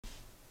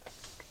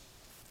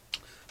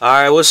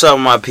Alright, what's up,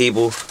 my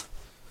people?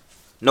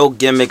 No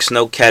gimmicks,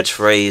 no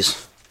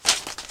catchphrase.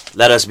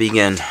 Let us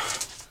begin.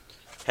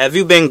 Have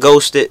you been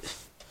ghosted?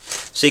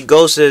 See,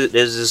 ghosted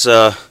is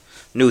this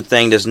new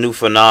thing, this new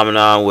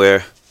phenomenon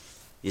where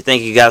you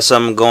think you got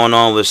something going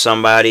on with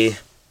somebody,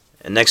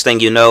 and next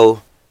thing you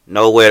know,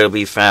 nowhere to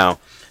be found.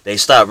 They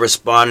stop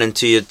responding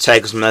to your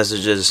text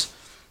messages.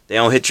 They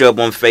don't hit you up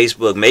on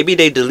Facebook. Maybe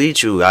they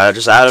delete you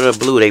just out of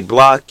the blue. They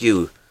block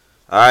you.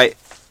 Alright?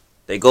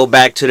 They go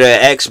back to their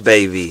ex,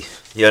 baby.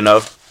 You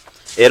know,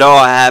 it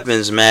all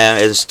happens,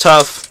 man. It's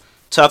tough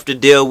to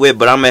deal with,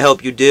 but I'm gonna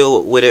help you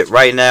deal with it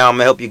right now. I'm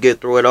gonna help you get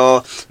through it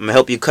all. I'm gonna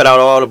help you cut out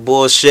all the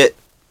bullshit.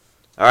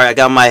 Alright, I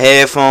got my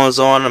headphones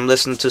on. I'm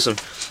listening to some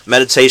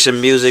meditation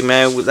music,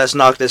 man. Let's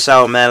knock this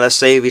out, man. Let's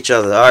save each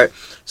other. Alright,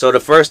 so the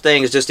first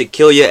thing is just to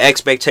kill your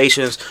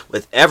expectations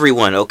with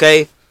everyone,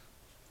 okay?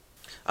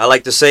 I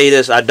like to say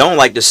this. I don't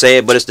like to say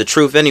it, but it's the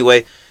truth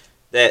anyway.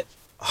 That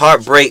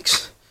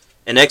heartbreaks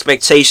and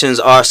expectations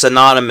are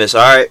synonymous,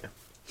 alright?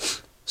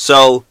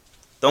 So,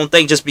 don't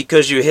think just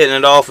because you're hitting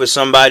it off with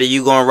somebody,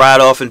 you gonna ride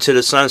off into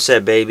the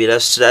sunset, baby.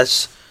 That's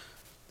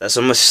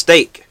a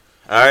mistake.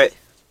 Alright?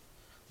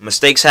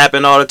 Mistakes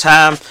happen all the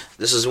time.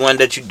 This is one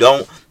that you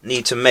don't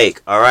need to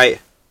make.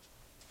 Alright?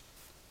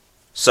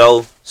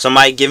 So,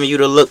 somebody giving you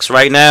the looks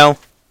right now,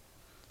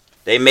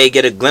 they may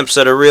get a glimpse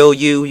of the real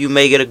you. You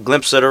may get a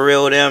glimpse of the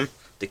real them.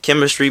 The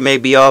chemistry may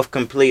be off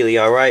completely.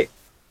 Alright?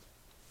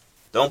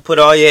 Don't put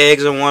all your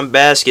eggs in one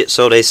basket,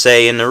 so they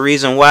say. And the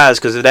reason why is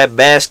because if that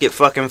basket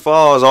fucking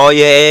falls, all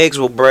your eggs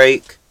will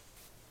break.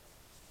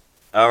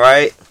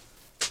 Alright?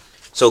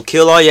 So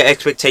kill all your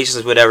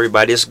expectations with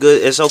everybody. It's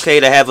good. It's okay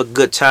to have a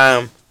good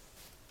time.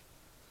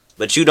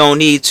 But you don't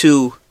need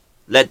to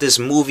let this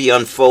movie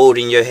unfold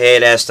in your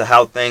head as to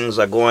how things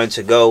are going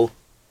to go.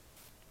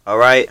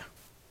 Alright?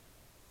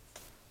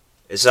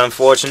 It's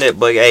unfortunate,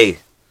 but hey,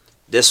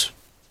 this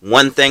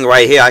one thing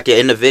right here, I can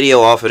end the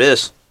video off of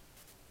this.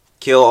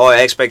 Kill all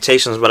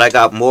expectations, but I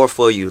got more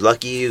for you.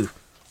 Lucky you.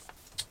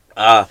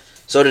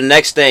 So the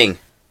next thing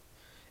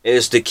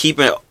is to keep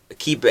an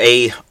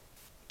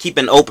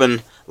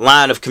open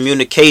line of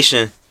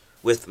communication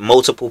with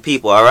multiple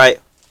people. All right.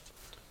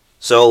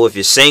 So if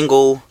you're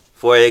single,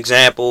 for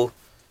example,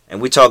 and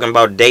we're talking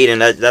about dating,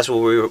 that's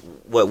what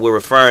we're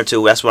referring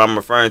to. That's what I'm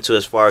referring to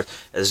as far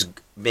as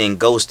being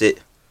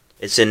ghosted.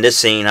 It's in this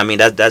scene. I mean,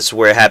 that's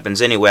where it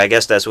happens anyway. I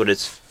guess that's what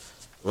it's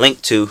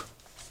linked to,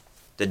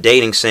 the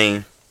dating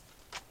scene.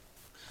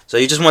 So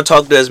you just want to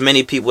talk to as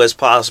many people as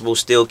possible,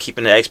 still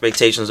keeping the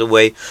expectations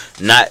away,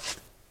 not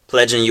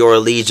pledging your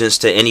allegiance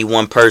to any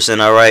one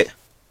person, alright?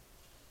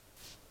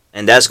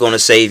 And that's going to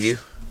save you.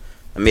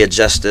 Let me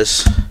adjust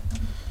this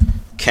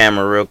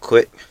camera real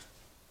quick.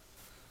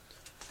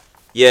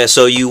 Yeah,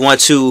 so you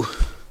want to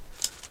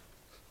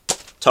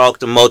talk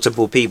to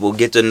multiple people,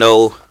 get to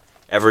know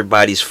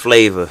everybody's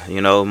flavor, you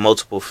know,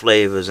 multiple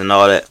flavors and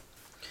all that.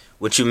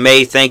 What you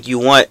may think you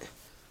want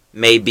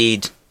may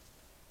be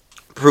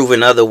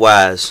proven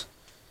otherwise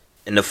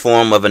in the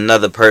form of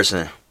another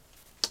person.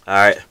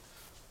 Alright,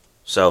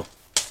 so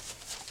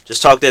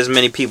just talk to as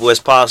many people as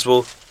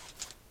possible.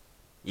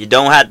 You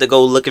don't have to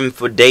go looking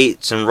for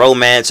dates and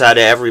romance out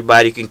of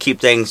everybody. You can keep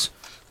things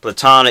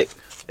platonic.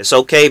 It's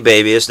okay,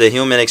 baby. It's the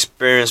human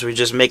experience. We're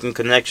just making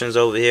connections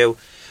over here.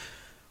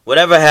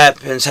 Whatever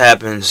happens,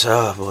 happens.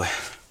 Oh boy.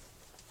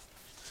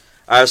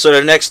 Alright, so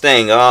the next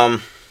thing,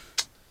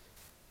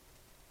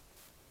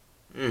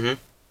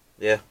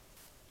 yeah.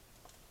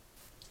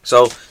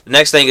 So the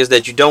next thing is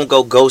that you don't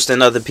go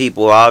ghosting other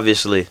people.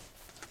 Obviously,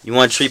 you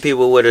want to treat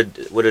people with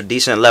a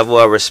decent level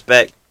of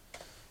respect.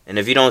 And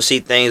if you don't see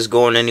things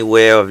going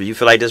anywhere, or you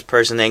feel like this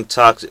person ain't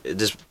toxic,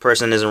 this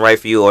person isn't right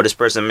for you, or this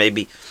person may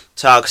be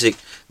toxic,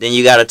 then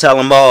you gotta tell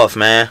them off,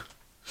 man.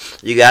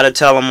 You gotta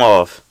tell them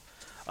off.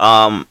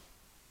 Well,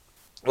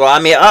 I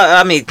mean,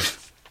 all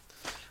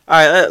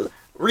right.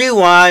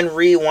 Rewind,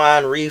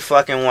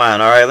 re-fucking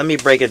wind. All right, let me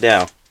break it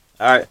down.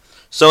 All right.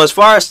 So as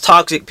far as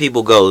toxic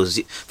people goes,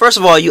 first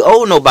of all, you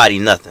owe nobody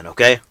nothing,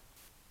 okay?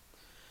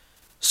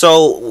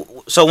 So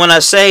when I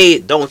say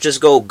don't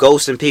just go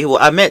ghosting people,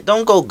 I meant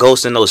don't go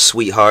ghosting those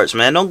sweethearts,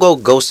 man. Don't go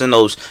ghosting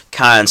those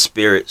kind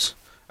spirits,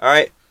 all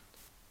right?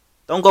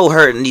 Don't go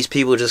hurting these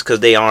people just because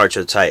they aren't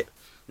your type.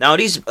 Now,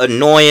 these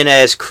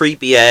annoying-ass,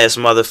 creepy-ass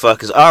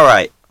motherfuckers, all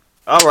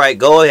right,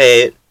 go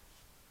ahead.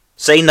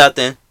 Say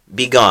nothing,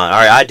 be gone. All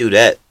right, I do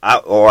that,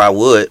 I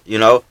would, you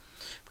know?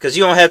 Because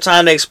you don't have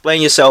time to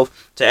explain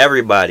yourself to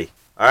everybody.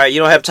 Alright? You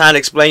don't have time to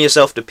explain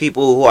yourself to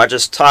people who are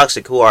just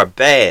toxic, who are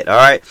bad.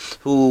 Alright?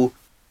 Who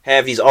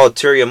have these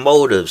ulterior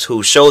motives,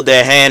 who showed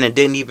their hand and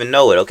didn't even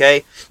know it.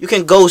 Okay? You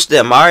can ghost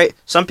them. Alright?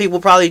 Some people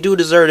probably do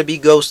deserve to be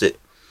ghosted.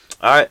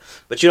 Alright?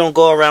 But you don't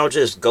go around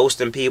just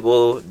ghosting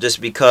people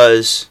just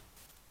because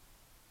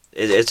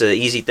it's an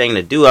easy thing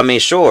to do. I mean,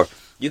 sure,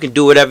 you can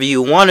do whatever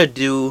you want to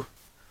do,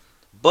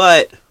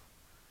 but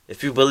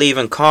if you believe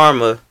in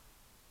karma,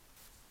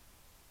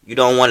 you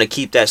don't want to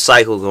keep that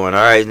cycle going,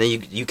 alright? And then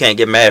you can't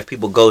get mad if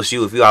people ghost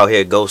you if you out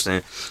here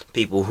ghosting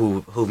people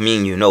who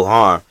mean you no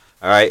harm,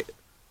 alright?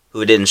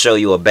 Who didn't show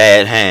you a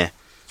bad hand,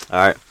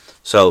 alright?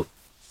 So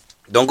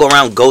don't go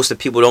around ghosting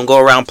people. Don't go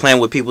around playing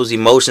with people's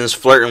emotions,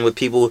 flirting with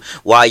people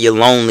while you're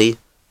lonely.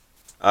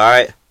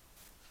 Alright?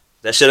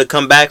 That should have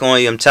come back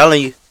on you, I'm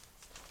telling you.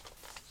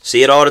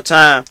 See it all the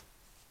time.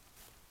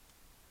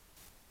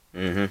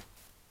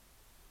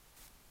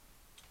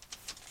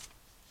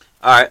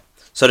 Alright.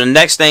 So the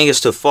next thing is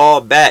to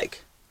fall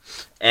back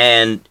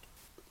and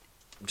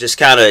just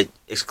kind of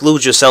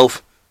exclude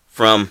yourself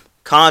from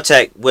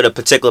contact with a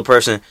particular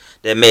person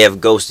that may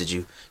have ghosted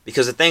you.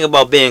 Because the thing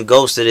about being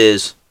ghosted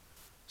is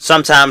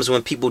sometimes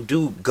when people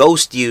do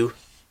ghost you,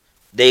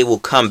 they will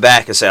come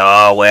back and say,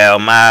 oh, well,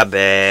 my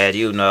bad,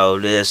 you know,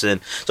 this.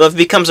 And so if it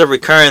becomes a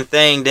recurring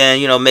thing, then,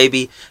 you know,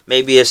 maybe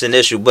it's an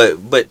issue.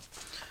 But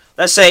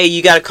let's say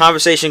you got a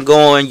conversation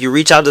going, you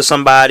reach out to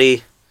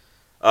somebody,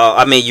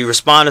 you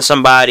respond to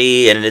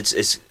somebody, and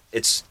it's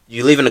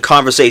you leaving the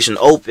conversation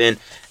open,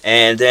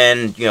 and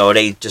then, you know,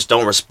 they just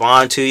don't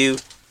respond to you.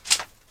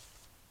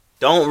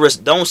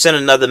 Don't send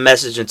another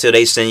message until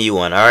they send you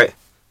one, alright?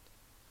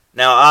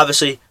 Now,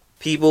 obviously,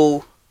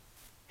 people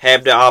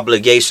have their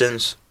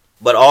obligations,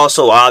 but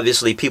also,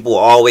 obviously, people will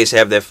always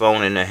have their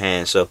phone in their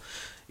hand. So,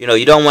 you know,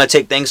 you don't want to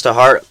take things to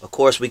heart. Of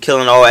course, we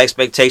killing all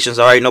expectations,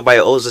 alright?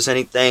 Nobody owes us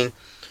anything.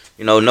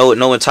 You know, no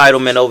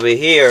entitlement over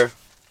here.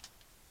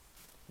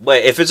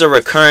 But if it's a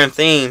recurring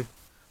theme,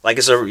 like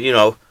it's a, you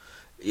know,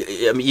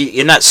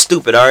 you're not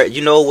stupid, alright?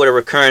 You know what a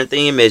recurring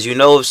theme is. You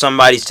know if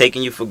somebody's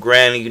taking you for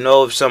granted. You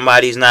know if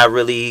somebody's not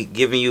really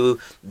giving you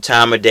the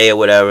time of day or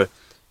whatever.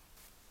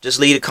 Just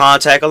leave the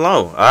contact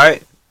alone,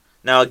 alright?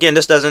 Now, again,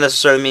 this doesn't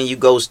necessarily mean you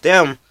ghost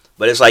them,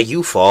 but it's like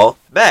you fall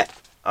back,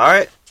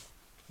 alright?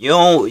 You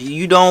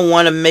don't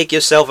want to make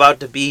yourself out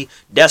to be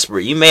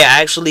desperate. You may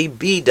actually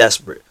be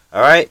desperate,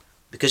 alright?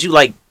 Because you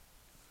like,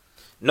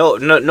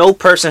 no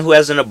person who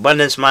has an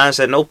abundance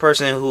mindset, no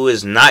person who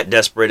is not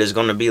desperate is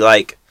going to be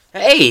like,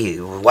 hey,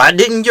 why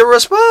didn't you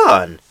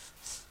respond?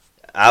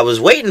 I was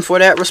waiting for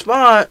that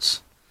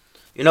response.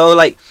 You know,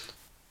 like,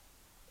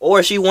 or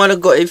if you want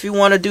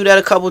to do that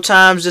a couple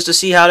times just to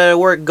see how that'll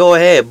work, go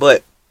ahead.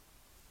 But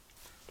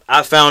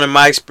I found in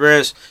my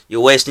experience,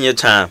 you're wasting your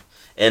time.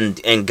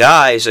 And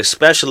guys,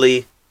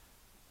 especially,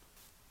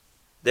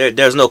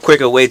 there's no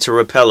quicker way to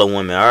repel a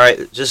woman. All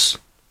right, just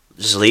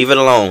leave it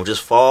alone.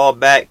 Just fall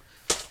back.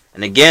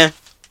 And again,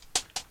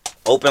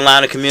 open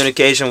line of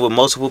communication with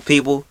multiple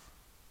people.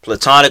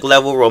 Platonic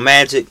level,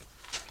 romantic,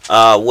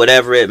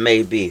 whatever it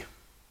may be.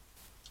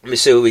 Let me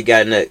see what we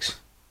got next.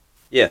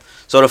 Yeah.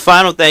 So the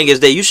final thing is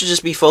that you should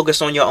just be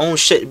focused on your own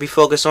shit. Be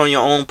focused on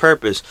your own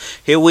purpose.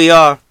 Here we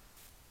are,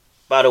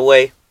 by the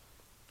way,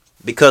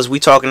 because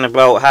we talking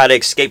about how to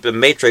escape the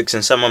matrix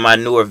in some of my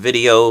newer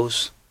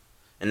videos,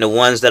 and the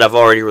ones that I've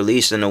already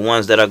released and the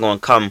ones that are going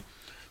to come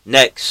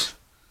next.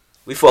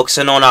 We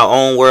focusing on our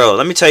own world.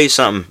 Let me tell you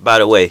something, by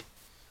the way.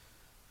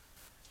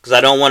 Because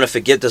I don't want to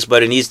forget this,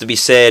 but it needs to be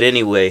said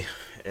anyway.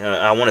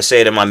 I want to say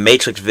it in my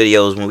Matrix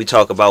videos when we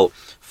talk about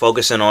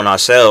focusing on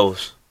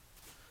ourselves.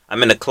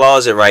 I'm in the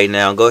closet right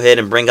now. Go ahead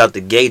and bring out the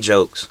gay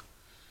jokes.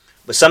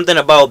 But something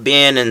about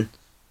being in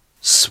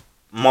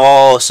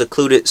small,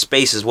 secluded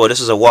spaces. Well, this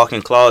is a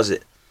walk-in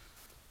closet.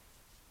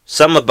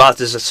 Something about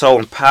this is so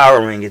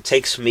empowering. It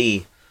takes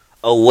me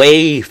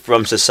away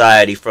from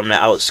society, from the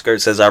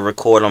outskirts as I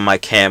record on my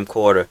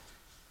camcorder.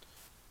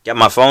 Got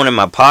my phone in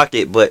my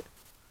pocket, but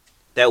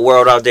that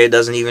world out there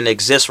doesn't even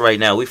exist right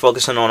now. We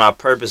focusing on our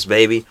purpose,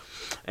 baby.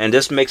 And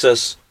this makes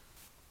us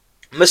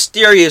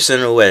mysterious in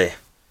a way.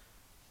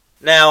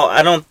 Now,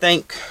 I don't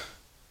think...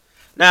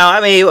 Now, I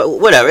mean,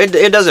 whatever.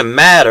 It doesn't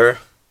matter.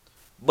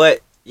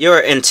 But your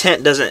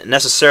intent doesn't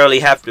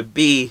necessarily have to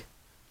be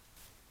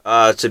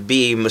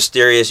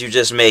mysterious. You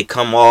just may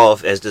come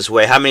off as this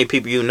way. How many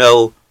people you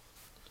know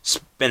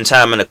spend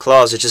time in the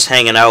closet just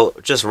hanging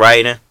out, just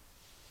writing?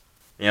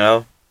 You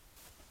know?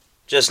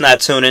 Just not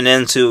tuning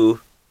into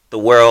the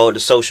world, the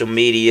social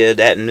media,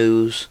 that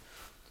news.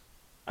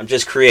 I'm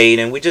just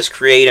creating. We just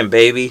creating,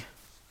 baby.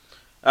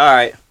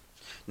 Alright.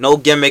 No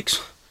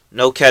gimmicks.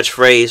 No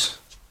catchphrase.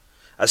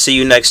 I'll see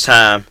you next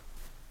time.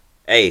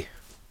 Hey.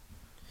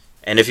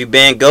 And if you're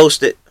being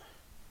ghosted,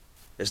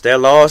 it's their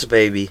loss,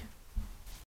 baby.